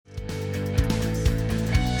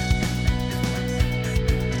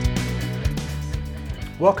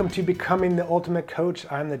Welcome to Becoming the Ultimate Coach.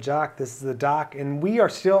 I'm the Jock, this is the Doc, and we are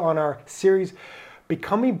still on our series,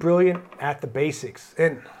 Becoming Brilliant at the Basics.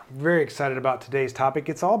 And I'm very excited about today's topic.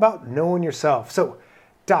 It's all about knowing yourself. So,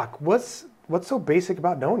 Doc, what's so basic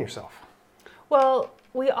about knowing yourself? Well,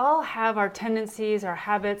 we all have our tendencies, our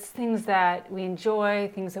habits, things that we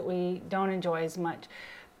enjoy, things that we don't enjoy as much.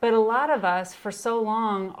 But a lot of us, for so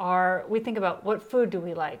long, we think about what food do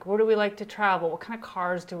we like? Where do we like to travel? What kind of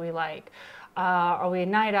cars do we like? Are we a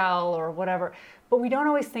night owl or whatever? But we don't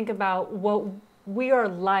always think about what we are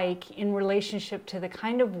like in relationship to the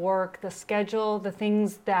kind of work, the schedule, the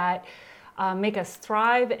things that make us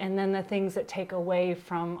thrive, and then the things that take away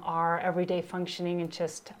from our everyday functioning and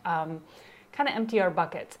just kind of empty our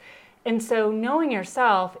buckets. And so knowing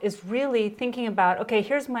yourself is really thinking about, okay,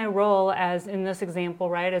 here's my role as in this example,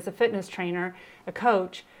 right, as a fitness trainer, a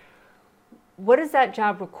coach. What does that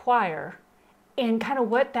job require? And kind of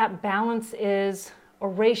what that balance is or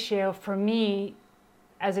ratio for me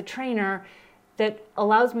as a trainer that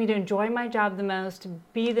allows me to enjoy my job the most,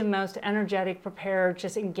 be the most energetic, prepared,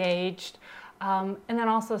 just engaged, and then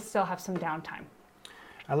also still have some downtime.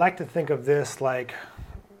 I like to think of this like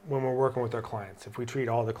when we're working with our clients. If we treat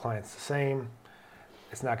all the clients the same,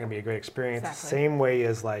 it's not going to be a great experience. Exactly. Same way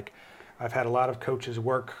as like I've had a lot of coaches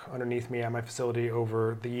work underneath me at my facility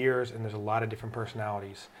over the years, and there's a lot of different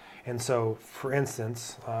personalities. And so, for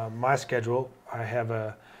instance, my schedule, I have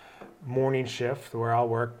a morning shift where I'll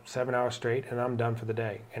work 7 hours straight and I'm done for the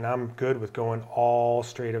day. And I'm good with going all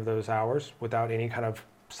straight of those hours without any kind of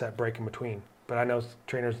set break in between. But I know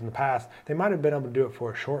trainers in the past, they might have been able to do it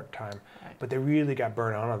for a short time, right, but they really got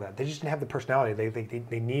burned out on that. They just didn't have the personality.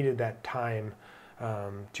 They needed that time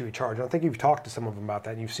to recharge. And I think you've talked to some of them about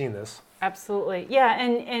that and you've seen this. Absolutely. Yeah,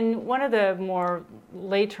 and one of the more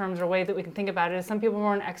lay terms or way that we can think about it is some people are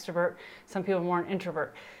more an extrovert, some people are more an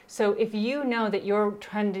introvert. So if you know that you're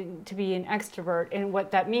trying to be an extrovert, and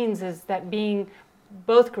what that means is that being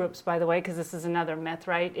both groups, by the way, because this is another myth,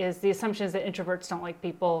 right, is the assumption is that introverts don't like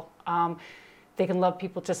people. They can love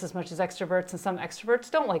people just as much as extroverts, and some extroverts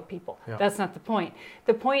don't like people. Yeah. That's not the point.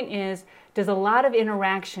 The point is, does a lot of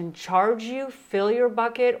interaction charge you, fill your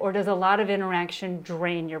bucket, or does a lot of interaction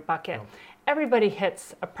drain your bucket? Yeah. Everybody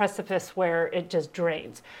hits a precipice where it just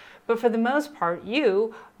drains. But for the most part,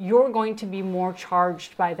 you're going to be more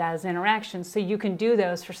charged by those interactions, so you can do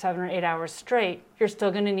those for 7 or 8 hours straight. You're still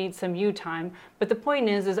going to need some you time, but the point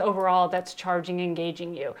is overall that's charging,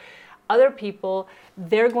 engaging you. Other people,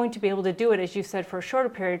 they're going to be able to do it, as you said, for a shorter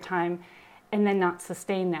period of time and then not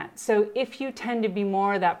sustain that. So if you tend to be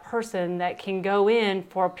more that person that can go in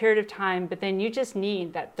for a period of time, but then you just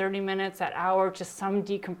need that 30 minutes, that hour, just some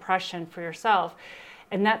decompression for yourself,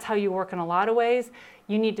 and that's how you work in a lot of ways,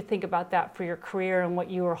 you need to think about that for your career and what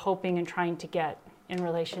you are hoping and trying to get in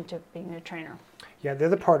relation to being a trainer. Yeah, the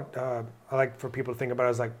other part I like for people to think about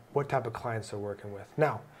is like what type of clients they're working with.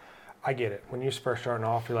 Now, I get it. When you're first starting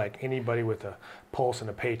off, you're like anybody with a pulse and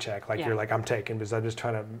a paycheck. Like You're like, I'm taking because I'm just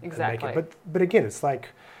trying to make it. But again, it's like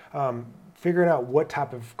figuring out what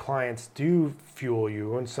type of clients do fuel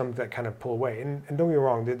you and some that kind of pull away. And don't get me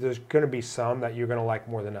wrong, there's going to be some that you're going to like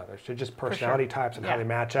more than others. They're just personality types and how they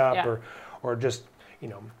match up or just,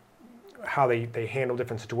 how they handle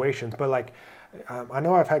different situations. But like, I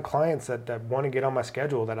know I've had clients that want to get on my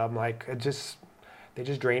schedule that I'm like, they just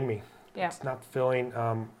drain me. Yeah. It's not filling.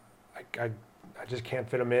 I just can't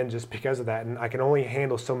fit them in just because of that, and I can only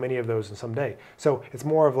handle so many of those in some day. So it's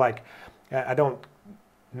more of like I don't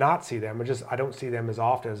not see them, I don't see them as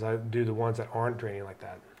often as I do the ones that aren't draining like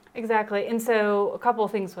that. Exactly. And so a couple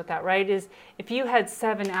of things with that, right, is if you had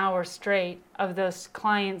 7 hours straight of those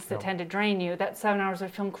clients that tend to drain you, that 7 hours would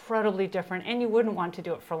feel incredibly different, and you wouldn't want to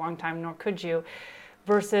do it for a long time, nor could you.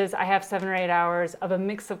 Versus I have 7 or 8 hours of a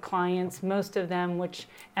mix of clients, most of them which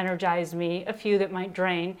energize me, a few that might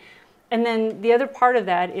drain. And then the other part of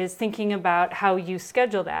that is thinking about how you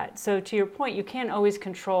schedule that. So to your point, you can't always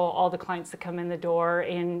control all the clients that come in the door,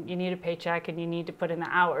 and you need a paycheck and you need to put in the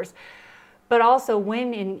hours. But also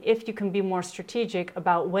when and if you can be more strategic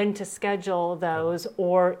about when to schedule those,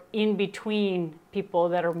 or in between people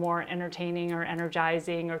that are more entertaining or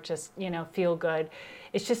energizing or just, feel good.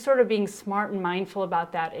 It's just sort of being smart and mindful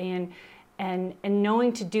about that and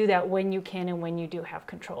knowing to do that when you can and when you do have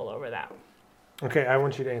control over that. Okay, I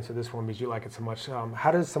want you to answer this one because you like it so much. How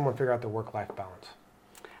does someone figure out their work-life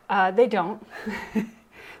balance? They don't.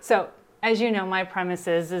 So, as you know, my premise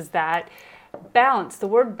is that balance, the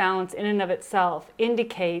word balance in and of itself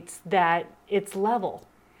indicates that it's level.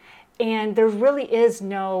 And there really is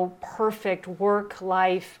no perfect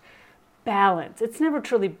work-life balance. It's never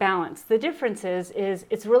truly balanced. The difference is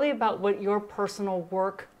it's really about what your personal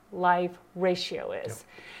work work-life ratio is.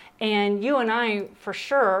 Yep. And you and I, for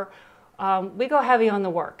sure, we go heavy on the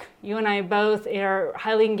work. You and I both are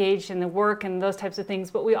highly engaged in the work and those types of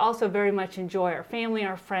things, but we also very much enjoy our family,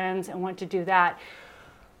 our friends, and want to do that.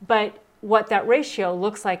 But what that ratio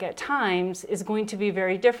looks like at times is going to be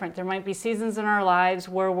very different. There might be seasons in our lives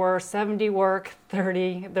where we're 70 work,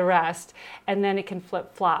 30 the rest, and then it can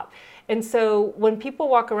flip-flop. And so when people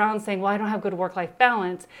walk around saying, well, I don't have good work-life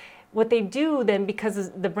balance, what they do then,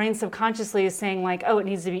 because the brain subconsciously is saying like, oh, it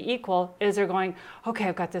needs to be equal, is they're going, okay,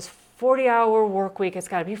 I've got this 40-hour work week, it's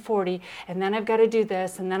got to be 40, and then I've got to do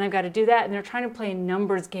this, and then I've got to do that, and they're trying to play a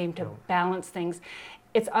numbers game to balance things.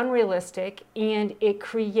 It's unrealistic, and it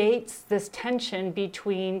creates this tension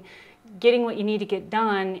between getting what you need to get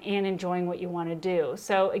done and enjoying what you want to do.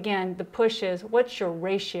 So again, the push is, what's your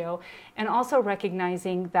ratio? And also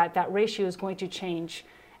recognizing that that ratio is going to change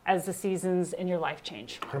as the seasons in your life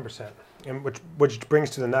change. 100%. And which brings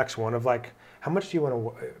to the next one of like, how much do you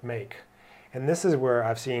want to make? And this is where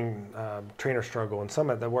I've seen trainers struggle, and some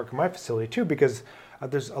that work in my facility too, because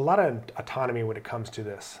there's a lot of autonomy when it comes to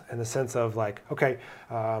this, in the sense of like, okay,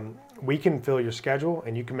 we can fill your schedule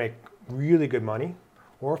and you can make really good money,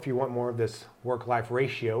 or if you want more of this work-life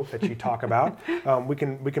ratio that you talk about, we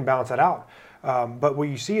can balance that out. But what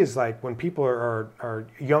you see is like when people are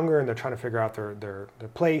younger and they're trying to figure out their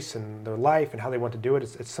place and their life and how they want to do it,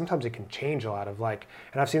 it's sometimes it can change a lot of like,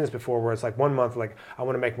 and I've seen this before where it's like 1 month, like I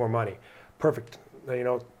want to make more money. Perfect.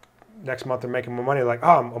 Next month they're making more money. Like,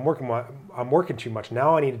 oh, I'm working too much.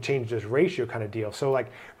 Now I need to change this ratio kind of deal. So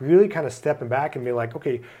like really kind of stepping back and being like,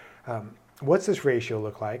 okay, what's this ratio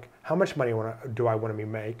look like? How much money do I want to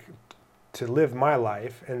make to live my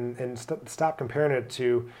life? And stop comparing it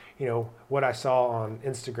to, what I saw on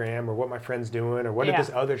Instagram or what my friend's doing or what did this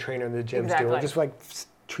other trainer in the gym's doing. Just like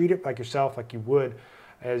treat it like yourself, like you would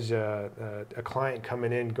as a client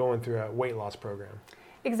coming in, going through a weight loss program.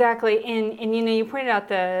 Exactly, and you pointed out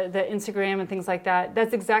the Instagram and things like that.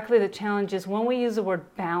 That's exactly the challenge is when we use the word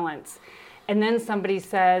balance, and then somebody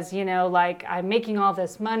says, like I'm making all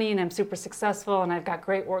this money and I'm super successful and I've got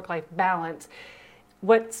great work-life balance.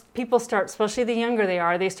 What people start, especially the younger they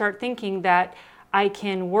are, they start thinking that I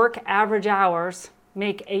can work average hours,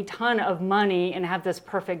 make a ton of money, and have this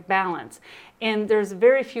perfect balance. And there's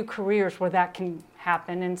very few careers where that can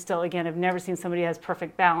happen. And still, again, I've never seen somebody who has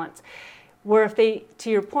perfect balance. Where if they, to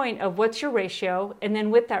your point of what's your ratio, and then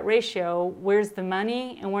with that ratio, where's the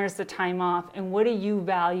money and where's the time off, and what do you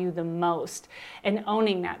value the most, and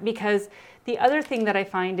owning that. Because the other thing that I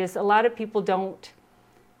find is a lot of people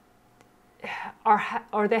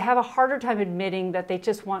or they have a harder time admitting that they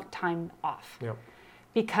just want time off. Yep.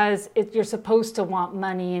 Because you're supposed to want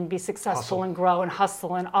money and be successful and grow and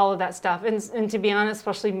hustle and all of that stuff. And to be honest,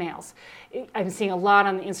 especially males, I'm seeing a lot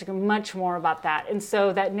on the Instagram, much more about that. And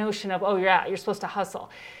so that notion of, you're supposed to hustle.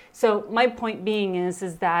 So my point being is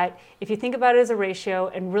that if you think about it as a ratio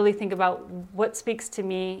and really think about what speaks to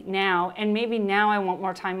me now, and maybe now I want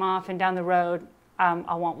more time off and down the road,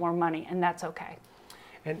 I'll want more money, and that's okay.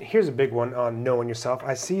 And here's a big one on knowing yourself.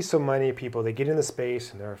 I see so many people, they get in the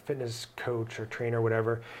space and they're a fitness coach or trainer or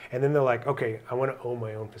whatever, and then they're like, okay, I want to own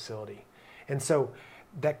my own facility. And so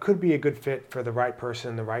that could be a good fit for the right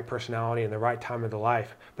person, the right personality, and the right time of their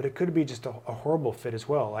life, but it could be just a horrible fit as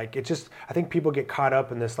well. Like I think people get caught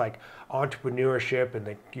up in this like entrepreneurship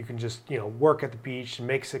and you can just, work at the beach and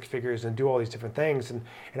make six figures and do all these different things. And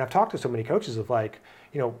I've talked to so many coaches of like,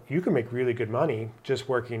 you can make really good money just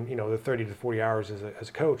working, the 30 to 40 hours as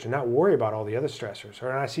a coach and not worry about all the other stressors.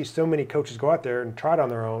 And I see so many coaches go out there and try it on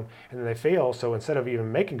their own and then they fail. So instead of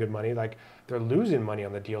even making good money, like they're losing money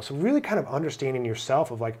on the deal. So really kind of understanding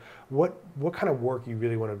yourself of like what kind of work you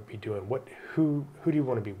really want to be doing, who do you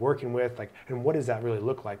want to be working with, like, and what does that really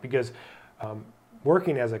look like? Because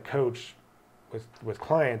working as a coach with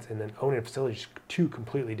clients and then owning a facility is two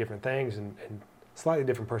completely different things and slightly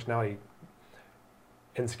different personality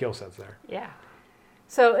and skill sets there. Yeah.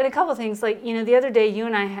 So, and a couple of things, like, the other day you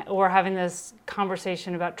and I were having this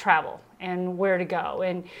conversation about travel and where to go.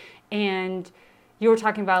 And you were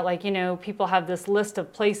talking about, like, people have this list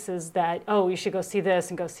of places that, you should go see this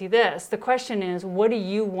and go see this. The question is, what do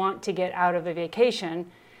you want to get out of a vacation?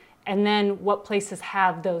 And then what places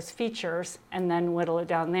have those features, and then whittle it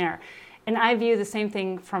down there. And I view the same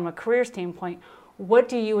thing from a career standpoint. What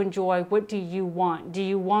do you enjoy? What do you want? Do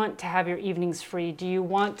you want to have your evenings free? Do you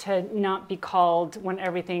want to not be called when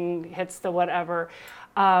everything hits the whatever?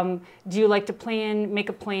 Do you like to make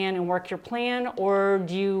a plan and work your plan? Or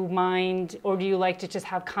do you like to just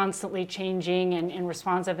have constantly changing and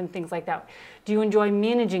responsive and things like that? Do you enjoy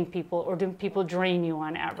managing people, or do people drain you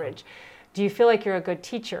on average? Do you feel like you're a good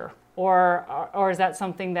teacher? Or is that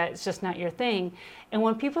something that's just not your thing? And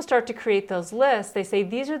when people start to create those lists, they say,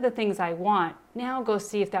 these are the things I want. Now go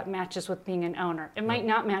see if that matches with being an owner. It might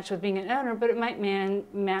not match with being an owner, but it might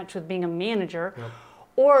match with being a manager. Yep.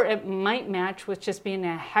 Or it might match with just being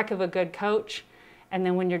a heck of a good coach. And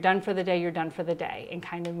then when you're done for the day, you're done for the day, and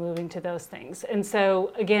kind of moving to those things. And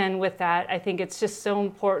so again, with that, I think it's just so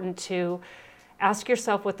important to ask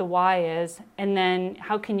yourself what the why is, and then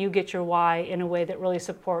how can you get your why in a way that really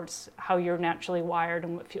supports how you're naturally wired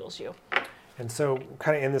and what fuels you. And so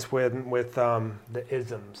kind of end this with the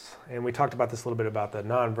isms. And we talked about this a little bit about the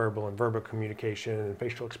nonverbal and verbal communication and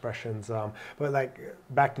facial expressions. But like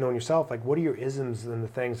back to knowing yourself, like what are your isms and the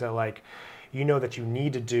things that like you know that you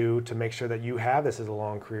need to do to make sure that you have this as a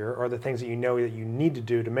long career, or the things that you know that you need to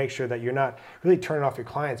do to make sure that you're not really turning off your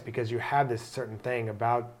clients because you have this certain thing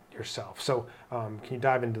about yourself. So can you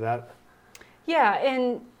dive into that?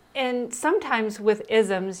 Yeah, and sometimes with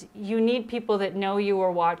isms, you need people that know you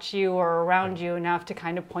or watch you or around you enough to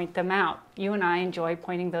kind of point them out. You and I enjoy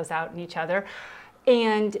pointing those out in each other.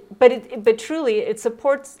 But truly, it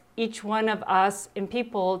supports each one of us and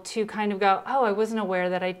people to kind of go, oh, I wasn't aware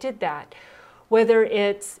that I did that. Whether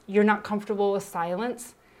it's you're not comfortable with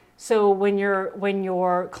silence. So when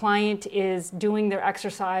your client is doing their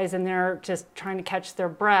exercise and they're just trying to catch their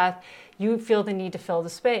breath, you feel the need to fill the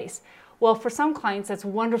space. Well, for some clients, that's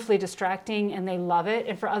wonderfully distracting and they love it.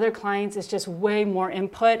 And for other clients, it's just way more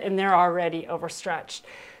input and they're already overstretched.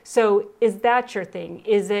 So is that your thing?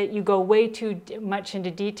 Is it you go way too much into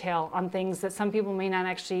detail on things that some people may not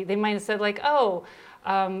actually, they might have said like, oh,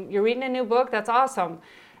 you're reading a new book? That's awesome.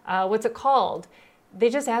 What's it called? They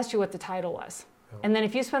just asked you what the title was. Oh. And then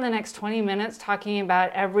if you spend the next 20 minutes talking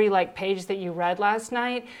about every page that you read last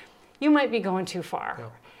night, you might be going too far.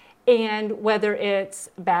 Oh. And whether it's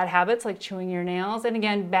bad habits like chewing your nails, and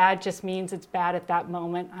again, bad just means it's bad at that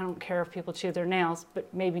moment. I don't care if people chew their nails,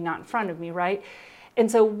 but maybe not in front of me, right? And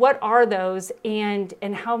so what are those, and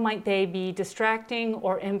how might they be distracting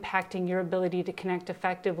or impacting your ability to connect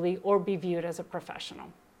effectively or be viewed as a professional?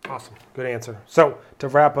 Awesome. Good answer. So to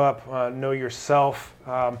wrap up, know yourself,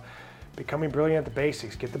 becoming brilliant at the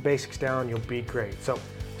basics. Get the basics down, you'll be great. So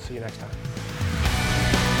see you next time.